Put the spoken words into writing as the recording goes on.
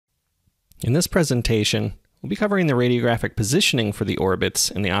In this presentation, we'll be covering the radiographic positioning for the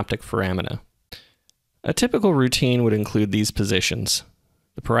orbits in the optic foramina. A typical routine would include these positions: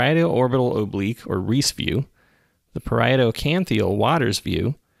 the parieto-orbital oblique or Reese view, the Parietoacanthail Waters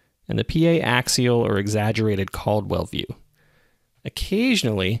view, and the PA axial or exaggerated Caldwell view.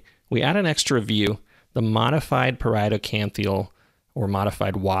 Occasionally, we add an extra view, the modified Parietoacanthail or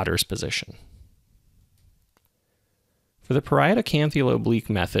modified Waters position. For the Parietoacanthail oblique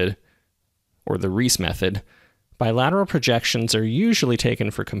method, or the Reese method, bilateral projections are usually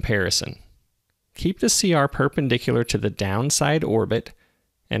taken for comparison. Keep the CR perpendicular to the downside orbit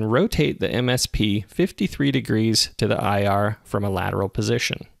and rotate the MSP 53 degrees to the IR from a lateral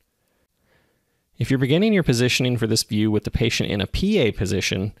position. If you're beginning your positioning for this view with the patient in a PA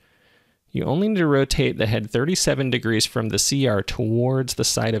position, you only need to rotate the head 37 degrees from the CR towards the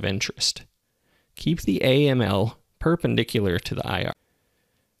site of interest. Keep the AML perpendicular to the IR.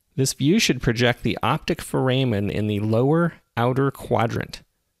 This view should project the optic foramen in the lower outer quadrant.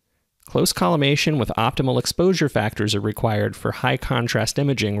 Close collimation with optimal exposure factors are required for high contrast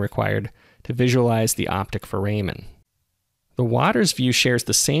imaging required to visualize the optic foramen. The Waters view shares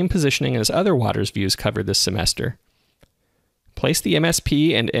the same positioning as other Waters views covered this semester. Place the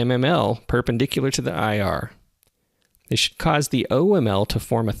MSP and MML perpendicular to the IR. They should cause the OML to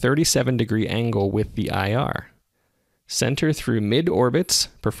form a 37-degree angle with the IR. Center through mid-orbits,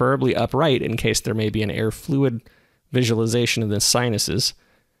 preferably upright in case there may be an air fluid visualization of the sinuses.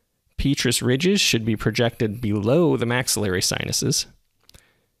 Petrous ridges should be projected below the maxillary sinuses.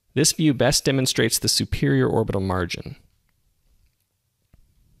 This view best demonstrates the superior orbital margin.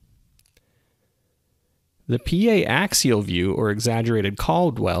 The PA axial view, or exaggerated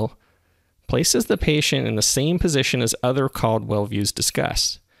Caldwell, places the patient in the same position as other Caldwell views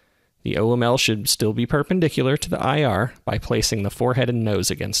discussed. The OML should still be perpendicular to the IR by placing the forehead and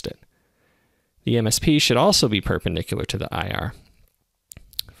nose against it. The MSP should also be perpendicular to the IR.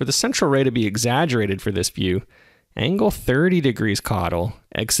 For the central ray to be exaggerated for this view, angle 30 degrees caudal,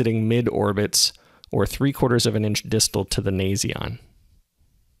 exiting mid-orbits, or 3/4 of an inch distal to the nasion.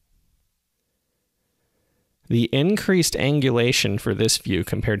 The increased angulation for this view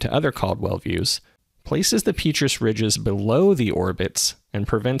compared to other Caldwell views places the petrous ridges below the orbits and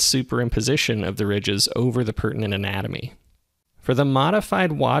prevents superimposition of the ridges over the pertinent anatomy. For the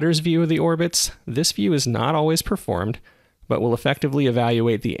modified Waters view of the orbits, this view is not always performed, but will effectively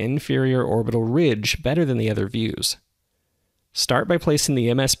evaluate the inferior orbital ridge better than the other views. Start by placing the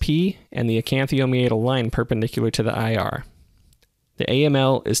MSP and the acanthomeatal line perpendicular to the IR. The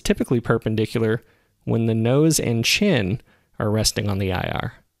AML is typically perpendicular when the nose and chin are resting on the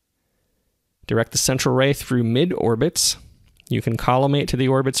IR. Direct the central ray through mid-orbits. You can collimate to the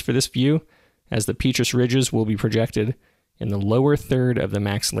orbits for this view, as the petrous ridges will be projected in the lower third of the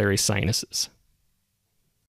maxillary sinuses.